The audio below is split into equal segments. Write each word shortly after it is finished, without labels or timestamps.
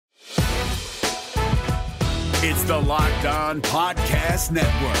It's the Locked On Podcast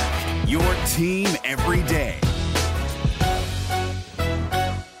Network, your team every day.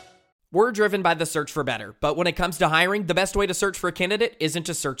 We're driven by the search for better, but when it comes to hiring, the best way to search for a candidate isn't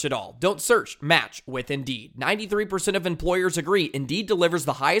to search at all. Don't search, match with Indeed. 93% of employers agree Indeed delivers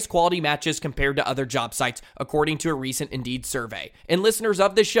the highest quality matches compared to other job sites, according to a recent Indeed survey. And listeners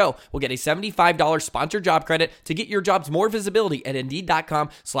of this show will get a $75 sponsored job credit to get your jobs more visibility at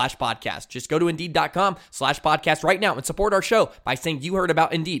Indeed.com/podcast. Just go to Indeed.com/podcast right now and support our show by saying you heard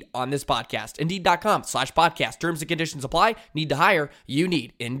about Indeed on this podcast. Indeed.com/podcast. Terms and conditions apply. Need to hire? You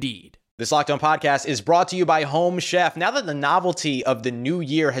need Indeed. This Locked On Podcast is brought to you by Home Chef. Now that the novelty of the new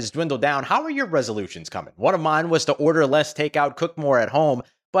year has dwindled down, how are your resolutions coming? One of mine was to order less takeout, cook more at home,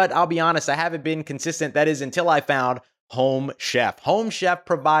 but I'll be honest, I haven't been consistent. That is until I found Home Chef. Home Chef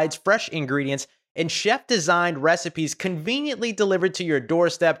provides fresh ingredients and chef-designed recipes conveniently delivered to your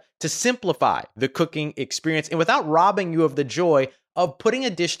doorstep to simplify the cooking experience and without robbing you of the joy of putting a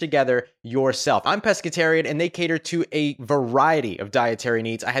dish together yourself. I'm pescatarian and they cater to a variety of dietary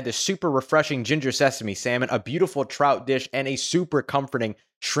needs. I had this super refreshing ginger sesame salmon, a beautiful trout dish, and a super comforting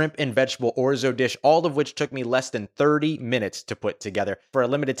shrimp and vegetable orzo dish, all of which took me less than 30 minutes to put together. For a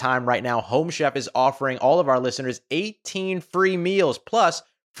limited time right now, Home Chef is offering all of our listeners 18 free meals plus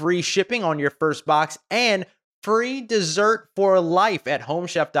free shipping on your first box and free dessert for life at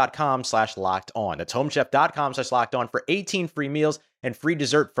homechef.com/lockedon. That's homechef.com/lockedon for 18 free meals and free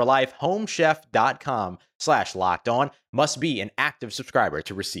dessert for life. Homechef.com/lockedon. Must be an active subscriber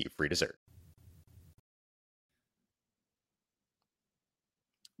to receive free dessert.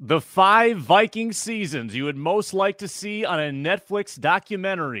 The 5 Viking seasons you would most like to see on a Netflix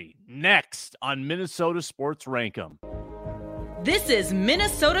documentary. Next on Minnesota Sports Rankum. This is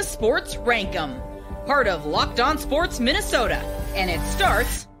Minnesota Sports Rankum, part of Locked On Sports Minnesota, and it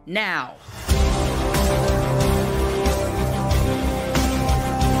starts now.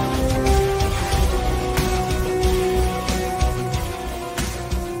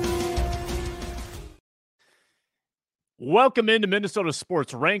 Welcome into Minnesota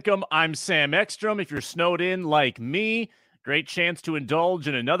Sports Rankum. I'm Sam Ekstrom. If you're snowed in like me, great chance to indulge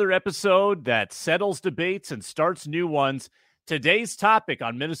in another episode that settles debates and starts new ones. Today's topic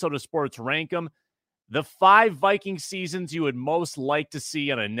on Minnesota Sports Rankum: the 5 Viking seasons you would most like to see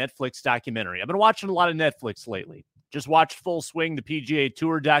on a Netflix documentary. I've been watching a lot of Netflix lately. Just watched Full Swing, the PGA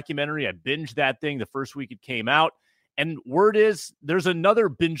Tour documentary. I binged that thing the first week it came out. And word is there's another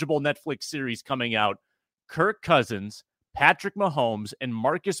bingeable Netflix series coming out. Kirk Cousins, Patrick Mahomes, and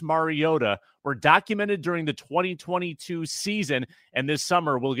Marcus Mariota were documented during the 2022 season, and this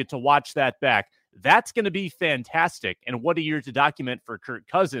summer we'll get to watch that back. That's going to be fantastic. And what a year to document for Kirk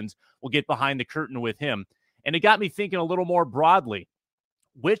Cousins. We'll get behind the curtain with him. And it got me thinking a little more broadly.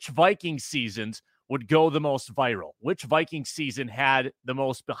 Which Viking seasons would go the most viral? Which Viking season had the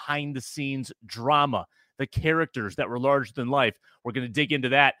most behind-the-scenes drama? The characters that were larger than life? We're going to dig into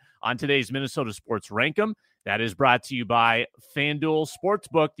that on today's Minnesota Sports Rankum. That is brought to you by FanDuel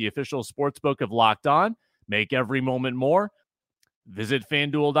Sportsbook, the official sportsbook of Locked On. Make every moment more. Visit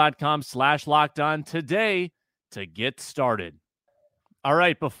FanDuel.com/lockedon today to get started. All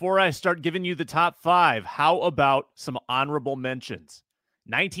right, before I start giving you the top 5, how about some honorable mentions?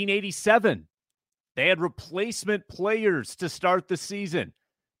 1987, they had replacement players to start the season.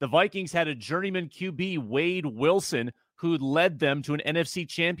 The Vikings had a journeyman QB, Wade Wilson, who led them to an NFC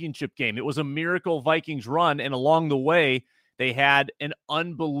championship game. It was a miracle Vikings run, and along the way, they had an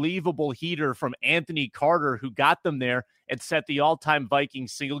unbelievable heater from Anthony Carter who got them there and set the all-time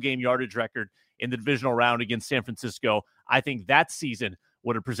Vikings single-game yardage record in the divisional round against San Francisco. I think that season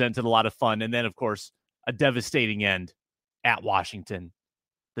would have presented a lot of fun. And then, of course, a devastating end at Washington.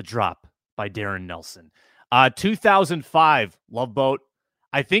 The drop by Darren Nelson. 2005, Love Boat.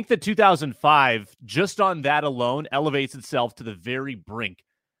 I think that 2005, just on that alone, elevates itself to the very brink.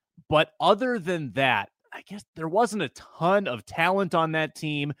 But other than that, I guess there wasn't a ton of talent on that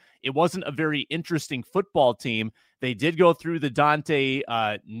team. It wasn't a very interesting football team. They did go through the Dante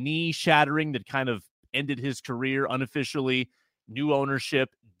knee shattering that kind of ended his career unofficially. New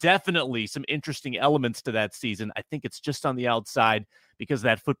ownership. Definitely some interesting elements to that season. I think it's just on the outside because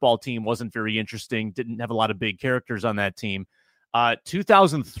that football team wasn't very interesting. Didn't have a lot of big characters on that team.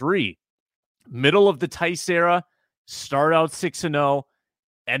 2003, middle of the Tice era, start out 6-0,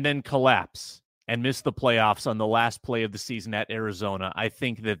 and then collapse and miss the playoffs on the last play of the season at Arizona. I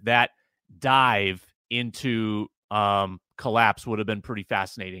think that dive into collapse would have been pretty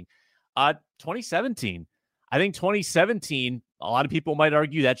fascinating. 2017, I think 2017, a lot of people might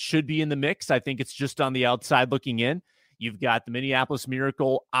argue that should be in the mix. I think it's just on the outside looking in. You've got the Minneapolis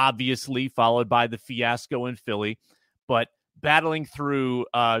Miracle, obviously, followed by the fiasco in Philly, but battling through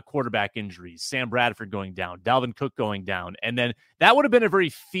quarterback injuries, Sam Bradford going down, Dalvin Cook going down, and then that would have been a very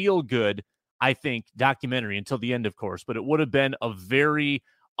feel-good, I think, documentary until the end, of course, but it would have been a very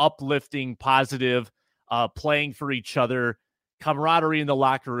uplifting, positive, playing for each other, camaraderie in the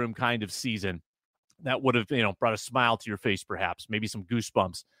locker room kind of season that would have, brought a smile to your face, perhaps, maybe some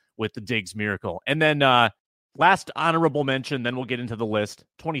goosebumps with the Diggs Miracle. And then last honorable mention, then we'll get into the list,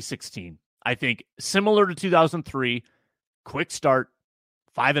 2016. I think similar to 2003, quick start,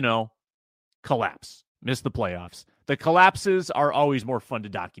 5-0, collapse, miss the playoffs. The collapses are always more fun to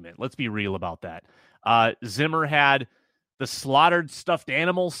document. Let's be real about that. Zimmer had the slaughtered stuffed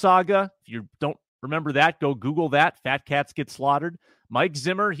animal saga. If you don't remember that, go Google that. Fat cats get slaughtered. Mike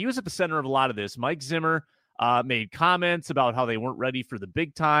Zimmer, he was at the center of a lot of this. Mike Zimmer made comments about how they weren't ready for the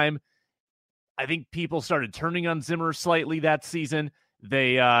big time. I think people started turning on Zimmer slightly that season.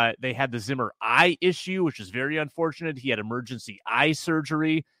 They had the Zimmer eye issue, which is very unfortunate. He had emergency eye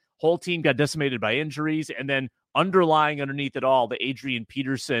surgery. Whole team got decimated by injuries. And then underlying underneath it all, the Adrian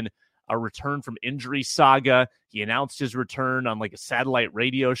Peterson return from injury saga. He announced his return on like a satellite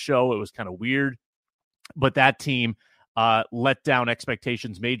radio show. It was kind of weird. But that team let down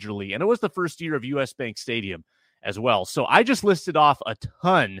expectations majorly. And it was the first year of US Bank Stadium as well. So I just listed off a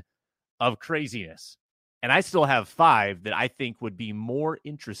ton of craziness. And I still have 5 that I think would be more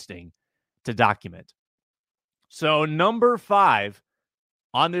interesting to document. So number 5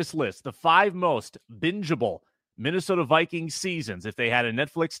 on this list, the 5 most bingeable Minnesota Vikings seasons, if they had a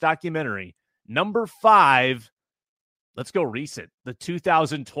Netflix documentary. Number 5, let's go recent, the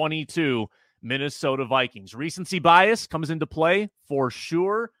 2022 Minnesota Vikings. Recency bias comes into play for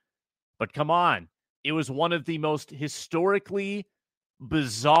sure, but come on. It was one of the most historically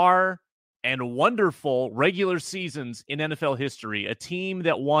bizarre and wonderful regular seasons in NFL history. A team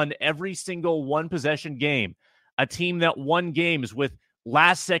that won every single one-possession game. A team that won games with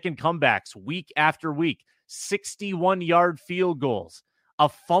last-second comebacks week after week. 61-yard field goals. A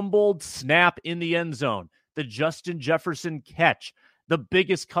fumbled snap in the end zone. The Justin Jefferson catch. The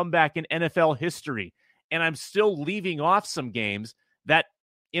biggest comeback in NFL history. And I'm still leaving off some games that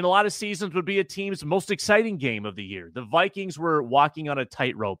in a lot of seasons would be a team's most exciting game of the year. The Vikings were walking on a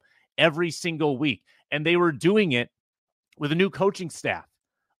tightrope every single week, and they were doing it with a new coaching staff.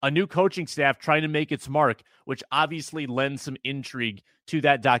 A new coaching staff trying to make its mark, which obviously lends some intrigue to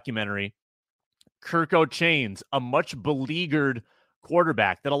that documentary. Kirko Chains, a much beleaguered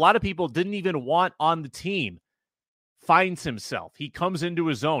quarterback that a lot of people didn't even want on the team, finds himself. He comes into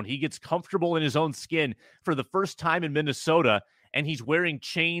his own. He gets comfortable in his own skin for the first time in Minnesota, and he's wearing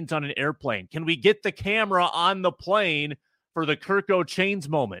chains on an airplane. Can we get the camera on the plane for the Kirko Chains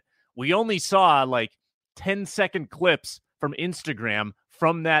moment? We only saw like 10-second clips from Instagram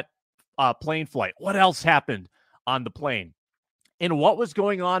from that plane flight. What else happened on the plane? And what was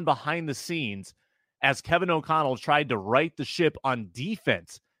going on behind the scenes as Kevin O'Connell tried to right the ship on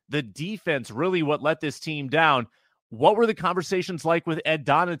defense? The defense really what let this team down. What were the conversations like with Ed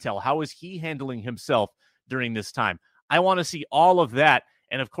Donatel? How is he handling himself during this time? I want to see all of that.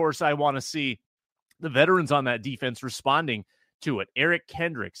 And of course, I want to see the veterans on that defense responding to it. Eric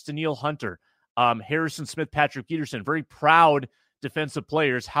Kendricks, Daniil Hunter, Harrison Smith, Patrick Peterson, very proud defensive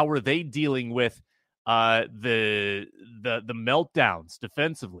players. How are they dealing with the meltdowns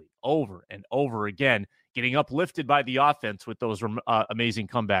defensively over and over again, getting uplifted by the offense with those amazing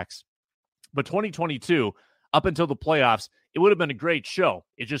comebacks? But 2022, up until the playoffs, it would have been a great show.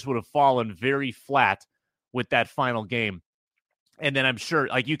 It just would have fallen very flat with that final game. And then I'm sure,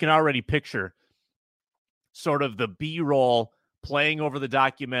 like, you can already picture sort of the B-roll playing over the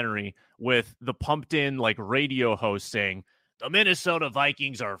documentary with the pumped in like radio host saying, the Minnesota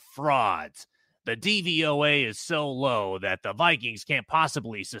Vikings are frauds. The DVOA is so low that the Vikings can't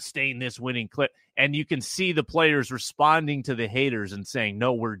possibly sustain this winning clip. And you can see the players responding to the haters and saying,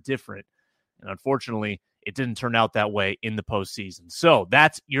 no, we're different. And unfortunately, it didn't turn out that way in the postseason. So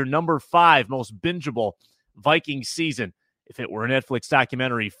that's your number 5 most bingeable Vikings season. If it were a Netflix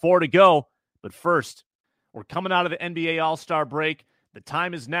documentary, 4 to go. But first, we're coming out of the NBA All-Star break. The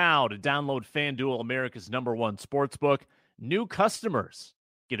time is now to download FanDuel, America's #1 sportsbook. New customers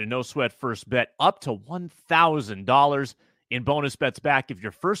get a no-sweat first bet up to $1,000 in bonus bets back if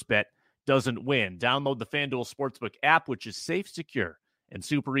your first bet doesn't win. Download the FanDuel Sportsbook app, which is safe, secure, and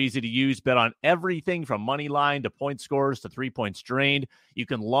super easy to use. Bet on everything from money line to point scores to 3 points drained. You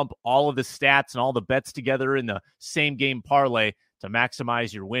can lump all of the stats and all the bets together in the same game parlay to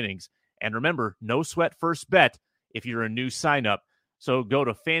maximize your winnings. And remember, no sweat first bet if you're a new sign-up. So go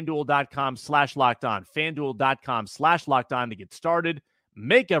to FanDuel.com/LockedOn, FanDuel.com/LockedOn to get started.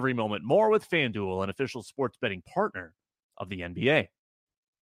 Make every moment more with FanDuel, an official sports betting partner of the NBA.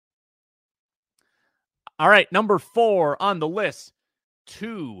 All right, number 4 on the list,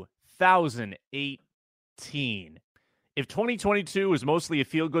 2018. If 2022 was mostly a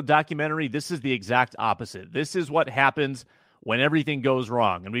feel-good documentary, this is the exact opposite. This is what happens when everything goes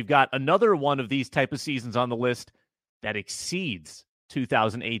wrong. And we've got another one of these type of seasons on the list that exceeds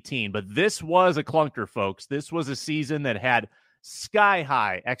 2018. But this was a clunker, folks. This was a season that had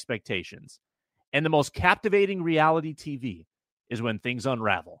sky-high expectations. And the most captivating reality TV is when things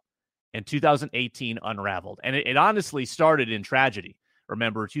unravel. And 2018 unraveled. And it honestly started in tragedy.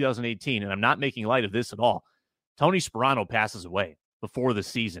 Remember, 2018, and I'm not making light of this at all, Tony Sparano passes away before the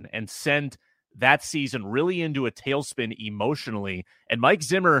season and sent that season really into a tailspin emotionally. And Mike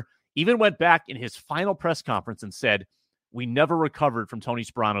Zimmer even went back in his final press conference and said, we never recovered from Tony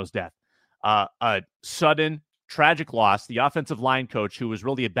Sparano's death. A sudden, tragic loss. The offensive line coach, who was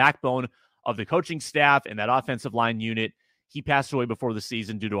really a backbone of the coaching staff and that offensive line unit, he passed away before the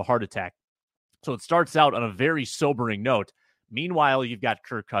season due to a heart attack. So it starts out on a very sobering note. Meanwhile, you've got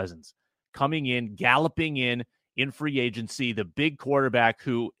Kirk Cousins coming in, galloping in free agency, the big quarterback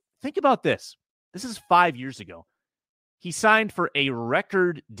who, think about this. This is 5 years ago. He signed for a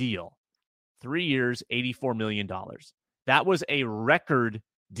record deal, 3 years, $84 million. That was a record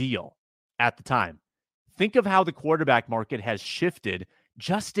deal at the time. Think of how the quarterback market has shifted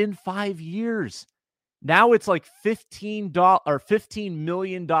just in 5 years. Now it's like $15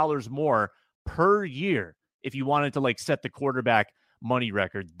 million more per year if you wanted to like set the quarterback money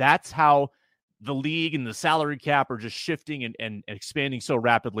record. That's how the league and the salary cap are just shifting and expanding so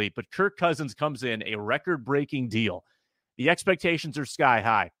rapidly. But Kirk Cousins comes in, a record-breaking deal. The expectations are sky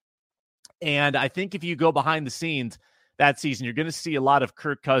high. And I think if you go behind the scenes that season, you're going to see a lot of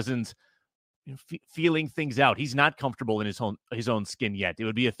Kirk Cousins feeling things out. He's not comfortable in his own skin yet. It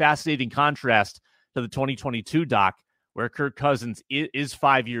would be a fascinating contrast to the 2022 doc, where Kirk Cousins is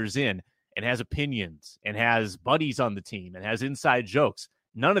 5 years in and has opinions and has buddies on the team and has inside jokes.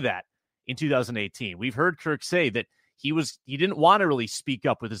 None of that in 2018. We've heard Kirk say that he didn't want to really speak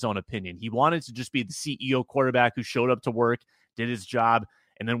up with his own opinion. He wanted to just be the CEO quarterback who showed up to work, did his job,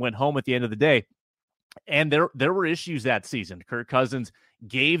 and then went home at the end of the day. And there were issues that season. Kirk Cousins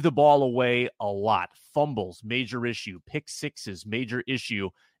gave the ball away a lot. Fumbles, major issue. Pick sixes, major issue.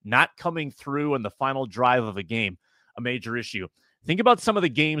 Not coming through on the final drive of a game, a major issue. Think about some of the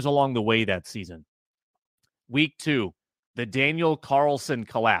games along the way that season. Week 2, the Daniel Carlson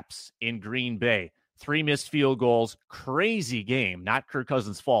collapse in Green Bay. 3 missed field goals. Crazy game. Not Kirk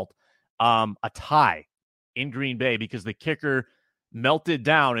Cousins' fault. A tie in Green Bay because the kicker melted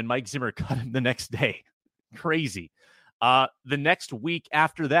down and Mike Zimmer cut him the next day. Crazy. The next week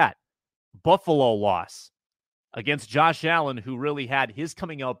after that, Buffalo loss against Josh Allen, who really had his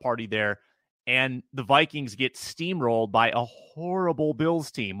coming out party there. And the Vikings get steamrolled by a horrible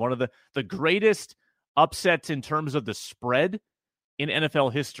Bills team. One of the greatest upsets in terms of the spread in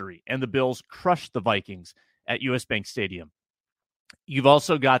NFL history. And the Bills crushed the Vikings at US Bank Stadium. You've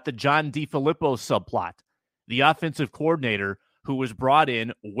also got the John DeFilippo subplot, the offensive coordinator who was brought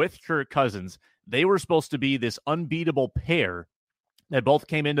in with Kirk Cousins. They were supposed to be this unbeatable pair that both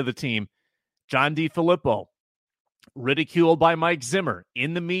came into the team. John DeFilippo, ridiculed by Mike Zimmer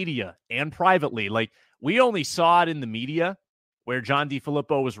in the media and privately. Like, we only saw it in the media where John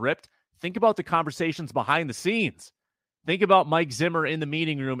DeFilippo was ripped. Think about the conversations behind the scenes. Think about Mike Zimmer in the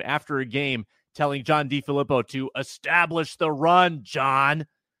meeting room after a game telling John DeFilippo to establish the run, John,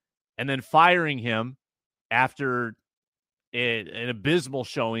 and then firing him after an abysmal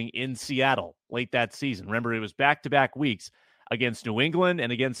showing in Seattle late that season. Remember, it was back-to-back weeks against New England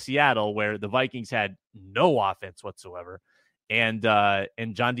and against Seattle where the Vikings had no offense whatsoever. And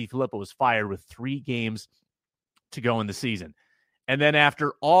John DeFilippo was fired with 3 games to go in the season. And then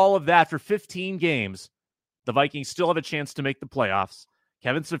after all of that, for 15 games, the Vikings still have a chance to make the playoffs.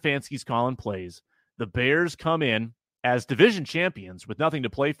 Kevin Stefanski's calling plays. The Bears come in as division champions with nothing to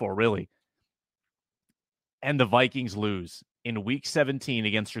play for, really. And the Vikings lose in Week 17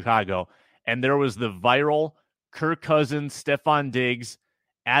 against Chicago. And there was the viral Kirk Cousins, Stephon Diggs,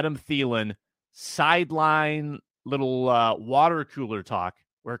 Adam Thielen sideline little water cooler talk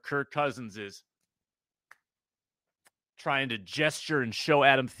where Kirk Cousins is trying to gesture and show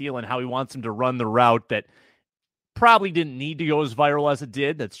Adam Thielen how he wants him to run the route that probably didn't need to go as viral as it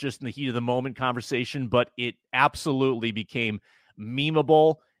did. That's just in the heat of the moment conversation, but it absolutely became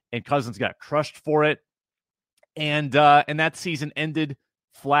memeable, and Cousins got crushed for it. And that season ended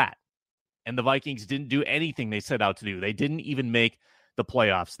flat, and the Vikings didn't do anything they set out to do. They didn't even make the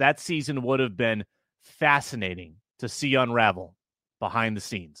playoffs. That season would have been fascinating to see unravel behind the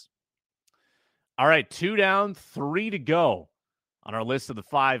scenes. All right, 2 down, 3 to go on our list of the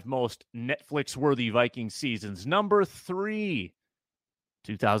 5 most Netflix-worthy Vikings seasons. Number 3,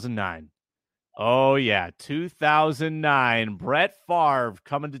 2009. Oh, yeah, 2009. Brett Favre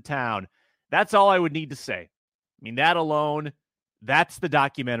coming to town. That's all I would need to say. I mean, that alone, that's the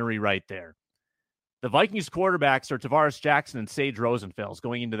documentary right there. The Vikings quarterbacks are Tavares Jackson and Sage Rosenfels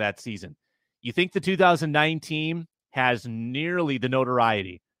going into that season. You think the 2009 team has nearly the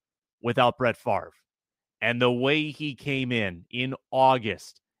notoriety without Brett Favre. And the way he came in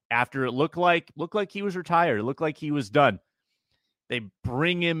August, after it looked like he was retired, it looked like he was done. They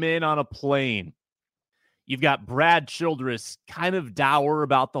bring him in on a plane. You've got Brad Childress kind of dour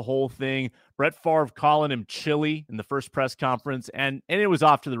about the whole thing. Brett Favre calling him chilly in the first press conference, and it was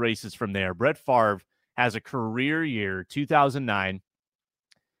off to the races from there. Brett Favre has a career year, 2009.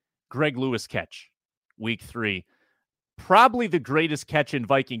 Greg Lewis catch, week 3. Probably the greatest catch in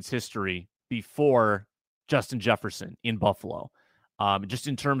Vikings history before Justin Jefferson in Buffalo. Just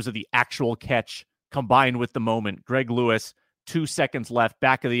in terms of the actual catch combined with the moment. Greg Lewis, 2 seconds left,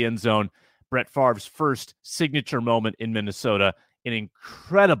 back of the end zone. Brett Favre's first signature moment in Minnesota. An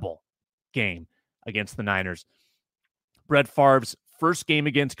incredible game against the Niners. Brett Favre's first game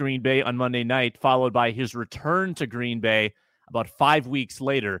against Green Bay on Monday night, followed by his return to Green Bay about 5 weeks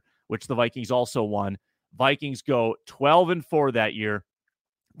later, which the Vikings also won. Vikings go 12-4 that year.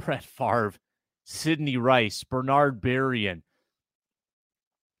 Brett Favre, Sidney Rice, Bernard Berrien.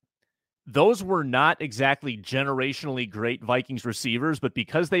 Those were not exactly generationally great Vikings receivers, but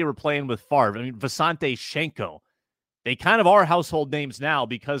because they were playing with Favre, I mean, Visante Shenko, they kind of are household names now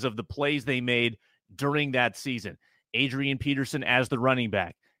because of the plays they made during that season. Adrian Peterson as the running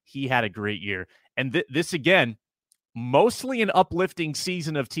back. He had a great year. And this, again, mostly an uplifting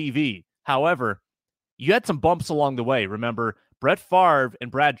season of TV. However, you had some bumps along the way. Remember, Brett Favre and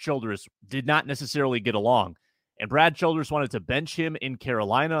Brad Childress did not necessarily get along. And Brad Childress wanted to bench him in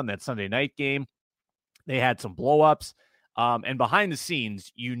Carolina on that Sunday night game. They had some blow-ups. And behind the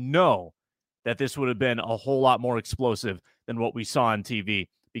scenes, you know that this would have been a whole lot more explosive than what we saw on TV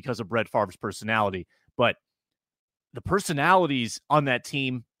because of Brett Favre's personality. But the personalities on that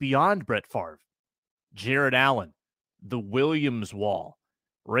team beyond Brett Favre, Jared Allen, the Williams Wall,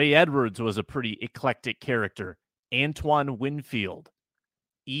 Ray Edwards was a pretty eclectic character, Antoine Winfield,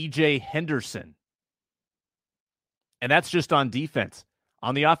 E.J. Henderson. And that's just on defense.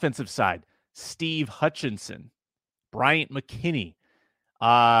 On the offensive side, Steve Hutchinson, Bryant McKinney,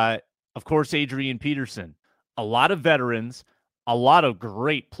 of course, Adrian Peterson. A lot of veterans, a lot of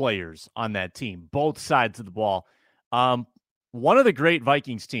great players on that team, both sides of the ball. One of the great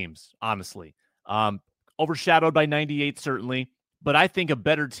Vikings teams, honestly. Overshadowed by 98, certainly. But I think a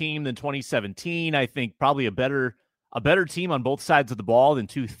better team than 2017. I think probably a better team on both sides of the ball than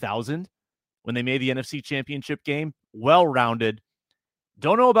 2000 when they made the NFC Championship game. Well-rounded.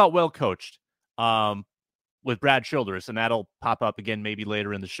 Don't know about well-coached with Brad Childress, and that'll pop up again maybe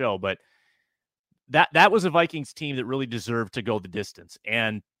later in the show. But that was a Vikings team that really deserved to go the distance.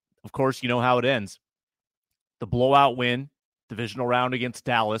 And, of course, you know how it ends. The blowout win, divisional round against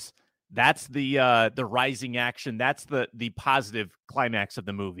Dallas. That's the rising action. That's the positive climax of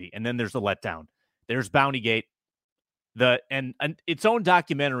the movie. And then there's the letdown. There's Bountygate. And its own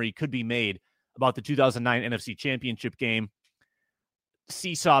documentary could be made about the 2009 NFC Championship game.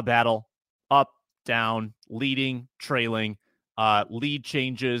 Seesaw battle, up, down, leading, trailing, lead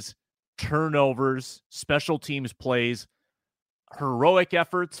changes, turnovers, special teams plays, heroic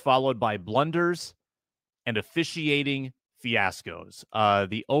efforts followed by blunders, and officiating fiascos.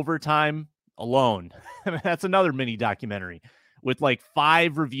 The overtime alone, that's another mini documentary with like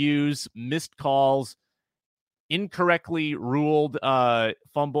 5 reviews, missed calls, incorrectly ruled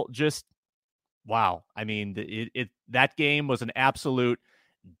fumble. Just wow. I mean, that game was an absolute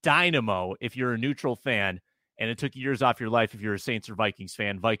dynamo if you're a neutral fan, and it took years off your life if you're a Saints or Vikings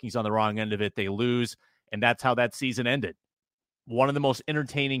fan. Vikings on the wrong end of it, they lose, and that's how that season ended. One of the most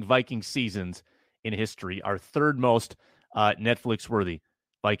entertaining Vikings seasons in history, our third most Netflix-worthy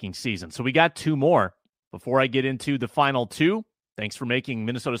Vikings season. So we got 2 more. Before I get into the final 2, thanks for making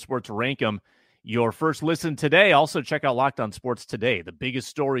Minnesota Sports Rank 'em your first listen today. Also, check out Locked On Sports Today, the biggest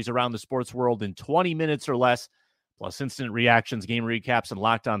stories around the sports world in 20 minutes or less, plus instant reactions, game recaps, and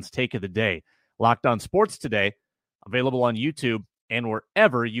Locked On's Take of the Day. Locked On Sports Today, available on YouTube and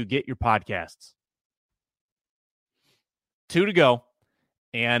wherever you get your podcasts. 2 to go,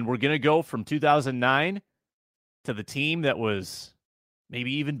 and we're going to go from 2009 to the team that was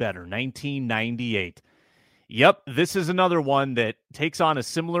maybe even better, 1998. Yep, this is another one that takes on a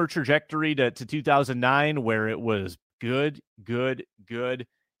similar trajectory to 2009, where it was good, good, good.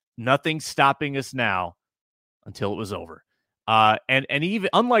 Nothing stopping us now until it was over. And even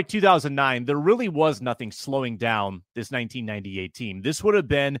unlike 2009, there really was nothing slowing down this 1998 team. This would have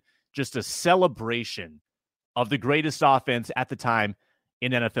been just a celebration of the greatest offense at the time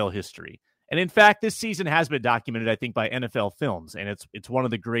in NFL history. And in fact, this season has been documented, I think, by NFL Films, and it's one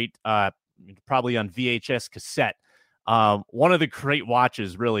of the great, probably on VHS cassette, one of the great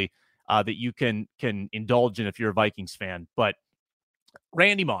watches, really, that you can indulge in if you're a Vikings fan. But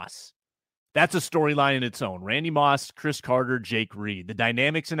Randy Moss, that's a storyline in its own. Randy Moss, Chris Carter, Jake Reed, the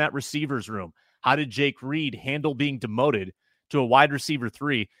dynamics in that receivers room. How did Jake Reed handle being demoted to a wide receiver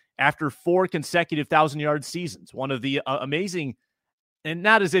 3 after 4 consecutive 1,000-yard seasons? One of the amazing, and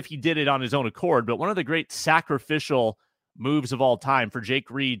not as if he did it on his own accord, but one of the great sacrificial moves of all time for Jake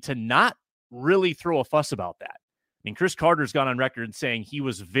Reed to not really throw a fuss about that. I mean, Chris Carter's gone on record saying he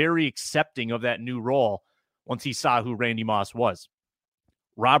was very accepting of that new role once he saw who Randy Moss was.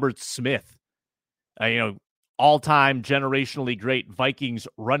 Robert Smith, all-time generationally great Vikings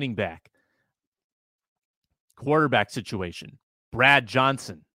running back. Quarterback situation. Brad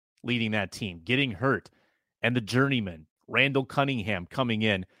Johnson leading that team, getting hurt, and the journeyman, Randall Cunningham, coming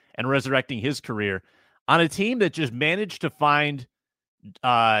in and resurrecting his career on a team that just managed to find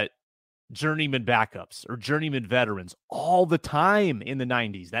journeyman backups or journeyman veterans all the time in the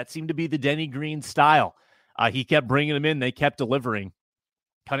 90s. That seemed to be the Denny Green style. He kept bringing them in. They kept delivering.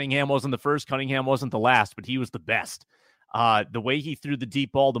 Cunningham wasn't the first. Cunningham wasn't the last, but he was the best. The way he threw the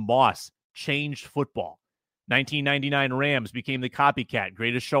deep ball to Moss changed football. 1999 Rams became the copycat.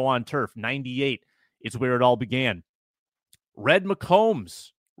 Greatest show on turf. 98 is where it all began. Red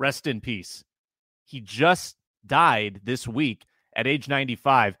McCombs, rest in peace. He just died this week at age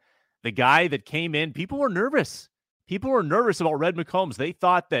 95. The guy that came in, people were nervous. People were nervous about Red McCombs. They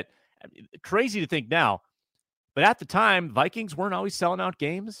thought that, crazy to think now, but at the time, Vikings weren't always selling out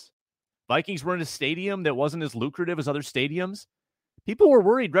games. Vikings were in a stadium that wasn't as lucrative as other stadiums. People were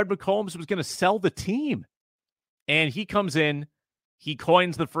worried Red McCombs was going to sell the team. And he comes in, he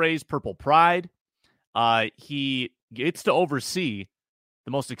coins the phrase Purple Pride. He gets to oversee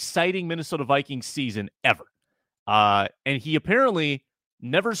the most exciting Minnesota Vikings season ever. And he apparently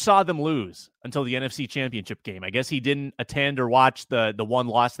never saw them lose until the NFC Championship game. I guess he didn't attend or watch the one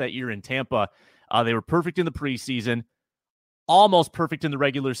loss that year in Tampa. They were perfect in the preseason, almost perfect in the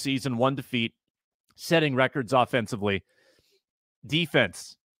regular season, 1 defeat, setting records offensively.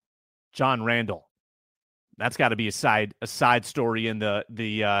 Defense, John Randall. That's got to be a side story in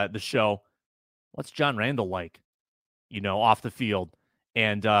the show. What's John Randall like, off the field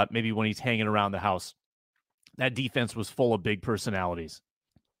and maybe when he's hanging around the house? That defense was full of big personalities.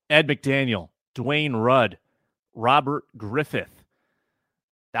 Ed McDaniel, Dwayne Rudd, Robert Griffith.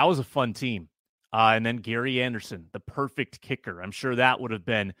 That was a fun team. And then Gary Anderson, the perfect kicker. I'm sure that would have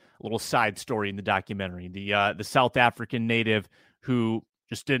been a little side story in the documentary. The South African native who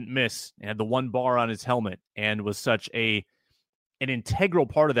just didn't miss and had the one bar on his helmet and was such an integral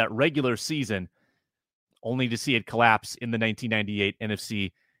part of that regular season, only to see it collapse in the 1998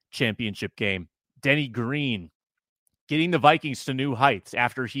 NFC Championship game. Denny Green getting the Vikings to new heights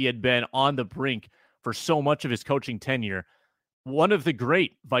after he had been on the brink for so much of his coaching tenure. One of the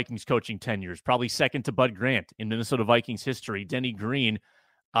great Vikings coaching tenures, probably second to Bud Grant in Minnesota Vikings history. Denny Green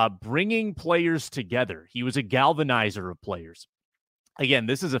bringing players together. He was a galvanizer of players. Again,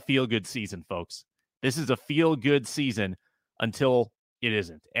 this is a feel-good season, folks. This is a feel-good season until it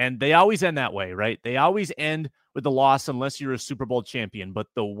isn't. And they always end that way, right? They always end with the loss unless you're a Super Bowl champion. But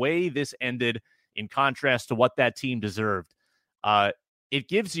the way this ended, in contrast to what that team deserved, it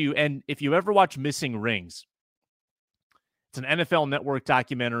gives you, and if you ever watch Missing Rings, it's an NFL Network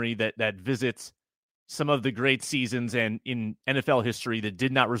documentary that visits some of the great seasons and in NFL history that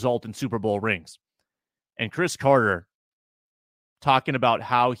did not result in Super Bowl rings. And Chris Carter talking about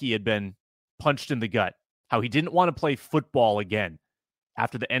how he had been punched in the gut, how he didn't want to play football again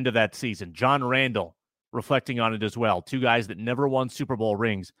after the end of that season. John Randall reflecting on it as well. 2 guys that never won Super Bowl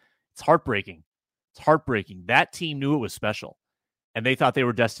rings. It's heartbreaking. It's heartbreaking. That team knew it was special, and they thought they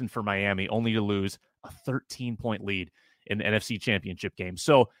were destined for Miami, only to lose a 13-point lead in the NFC Championship game.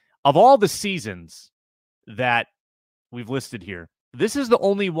 So of all the seasons that we've listed here, this is the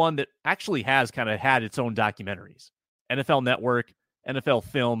only one that actually has kind of had its own documentaries. NFL Network, NFL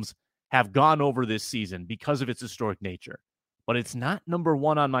Films have gone over this season because of its historic nature. But it's not number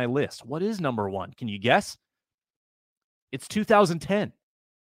 1 on my list. What is number 1? Can you guess? It's 2010.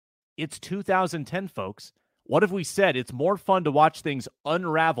 It's 2010, folks. What have we said? It's more fun to watch things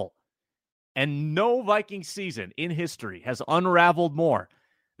unravel And no Viking season in history has unraveled more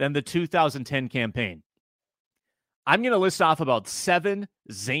than the 2010 campaign. I'm going to list off about 7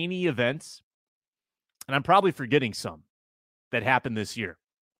 zany events, and I'm probably forgetting some that happened this year.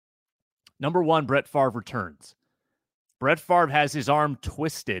 Number 1, Brett Favre returns. Brett Favre has his arm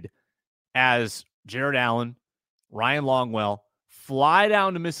twisted as Jared Allen, Ryan Longwell fly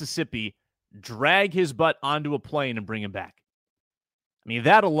down to Mississippi, drag his butt onto a plane, and bring him back. I mean,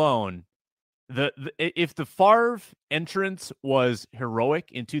 that alone, if the Favre entrance was heroic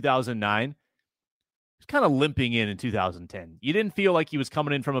in 2009, he was kind of limping in 2010. You didn't feel like he was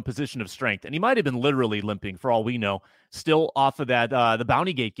coming in from a position of strength, and he might have been literally limping, for all we know, still off of that the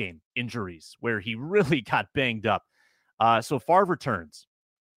Bountygate game injuries, where he really got banged up. So Favre returns.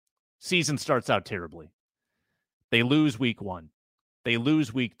 Season starts out terribly. They lose week 1. They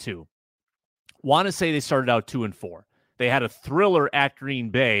lose week 2. Want to say they started out 2-4. They had a thriller at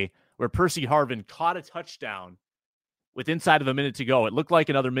Green Bay where Percy Harvin caught a touchdown with inside of a minute to go. It looked like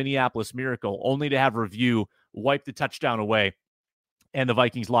another Minneapolis miracle, only to have review wipe the touchdown away, and the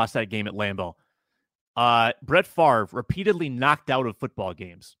Vikings lost that game at Lambeau. Brett Favre repeatedly knocked out of football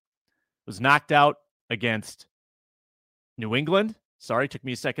games. Was knocked out against New England. Sorry, took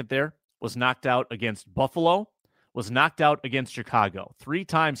me a second there. Was knocked out against Buffalo. Was knocked out against Chicago. 3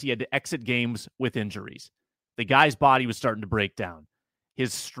 times he had to exit games with injuries. The guy's body was starting to break down.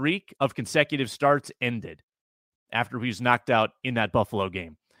 His streak of consecutive starts ended after he was knocked out in that Buffalo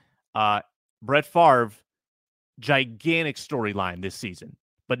game. Brett Favre, gigantic storyline this season,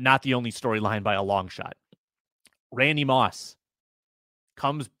 but not the only storyline by a long shot. Randy Moss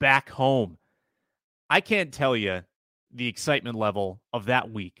comes back home. I can't tell you the excitement level of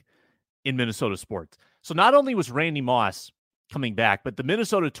that week in Minnesota sports. So not only was Randy Moss coming back, but the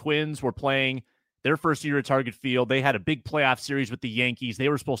Minnesota Twins were playing their first year at Target Field. They had a big playoff series with the Yankees. They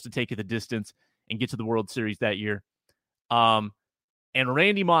were supposed to take it the distance and get to the World Series that year. And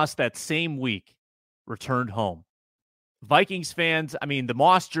Randy Moss that same week returned home. Vikings fans, I mean, the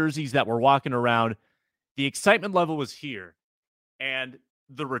Moss jerseys that were walking around, the excitement level was here. And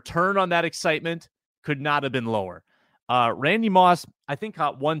the return on that excitement could not have been lower. Randy Moss, I think,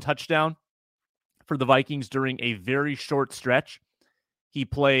 caught 1 touchdown for the Vikings during a very short stretch. He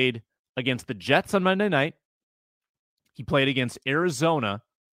played against the Jets on Monday night. He played against Arizona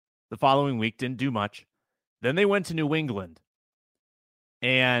the following week, didn't do much. Then they went to New England.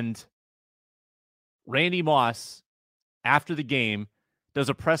 And Randy Moss, after the game, does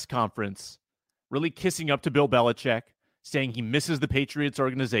a press conference, really kissing up to Bill Belichick, saying he misses the Patriots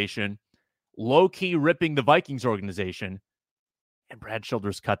organization, low-key ripping the Vikings organization, and Brad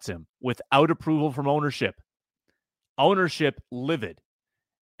Childress cuts him without approval from ownership. Ownership livid.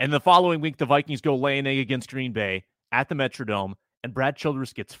 And the following week, the Vikings go lay an egg against Green Bay at the Metrodome, and Brad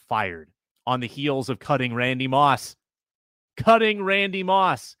Childress gets fired on the heels of cutting Randy Moss. Cutting Randy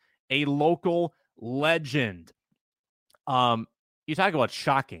Moss, a local legend. You talk about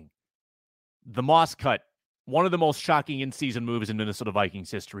shocking. The Moss cut, one of the most shocking in-season moves in Minnesota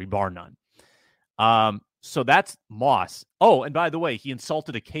Vikings history, bar none. So that's Moss. Oh, and by the way, he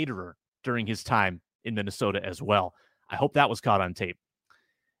insulted a caterer during his time in Minnesota as well. I hope that was caught on tape.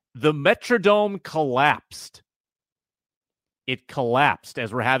 The Metrodome collapsed. It collapsed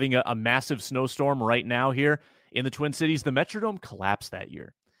as we're having a massive snowstorm right now here in the Twin Cities. The Metrodome collapsed that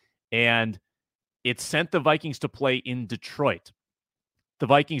year, and it sent the Vikings to play in Detroit. The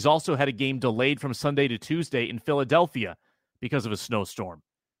Vikings also had a game delayed from Sunday to Tuesday in Philadelphia because of a snowstorm.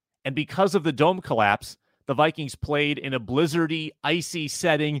 And because of the dome collapse, the Vikings played in a blizzardy, icy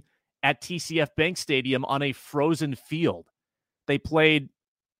setting at TCF Bank Stadium on a frozen field. They played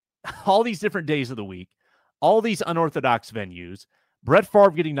all these different days of the week, all these unorthodox venues, Brett Favre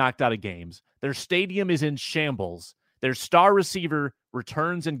getting knocked out of games. Their stadium is in shambles. Their star receiver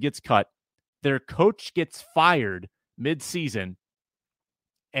returns and gets cut. Their coach gets fired mid-season.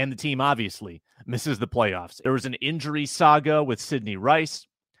 And the team obviously misses the playoffs. There was an injury saga with Sidney Rice.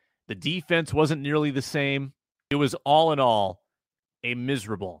 The defense wasn't nearly the same. It was all in all a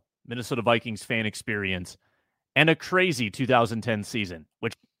miserable Minnesota Vikings fan experience and a crazy 2010 season,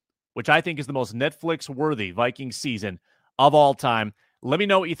 which I think is the most Netflix-worthy Vikings season of all time. Let me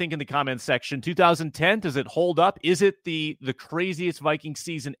know what you think in the comments section. 2010, does it hold up? Is it the craziest Vikings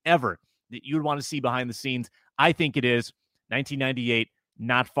season ever that you'd want to see behind the scenes? I think it is. 1998,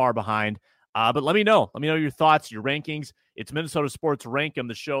 not far behind. But let me know. Let me know your thoughts, your rankings. It's Minnesota Sports Rank 'em,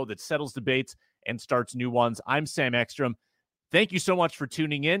 the show that settles debates and starts new ones. I'm Sam Ekstrom. Thank you so much for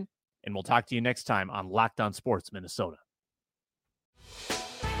tuning in, and we'll talk to you next time on Locked On Sports Minnesota.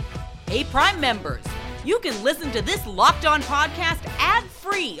 Hey, Prime members, you can listen to this Locked On podcast ad-free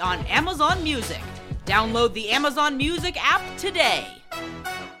free on Amazon Music. Download the Amazon Music app today.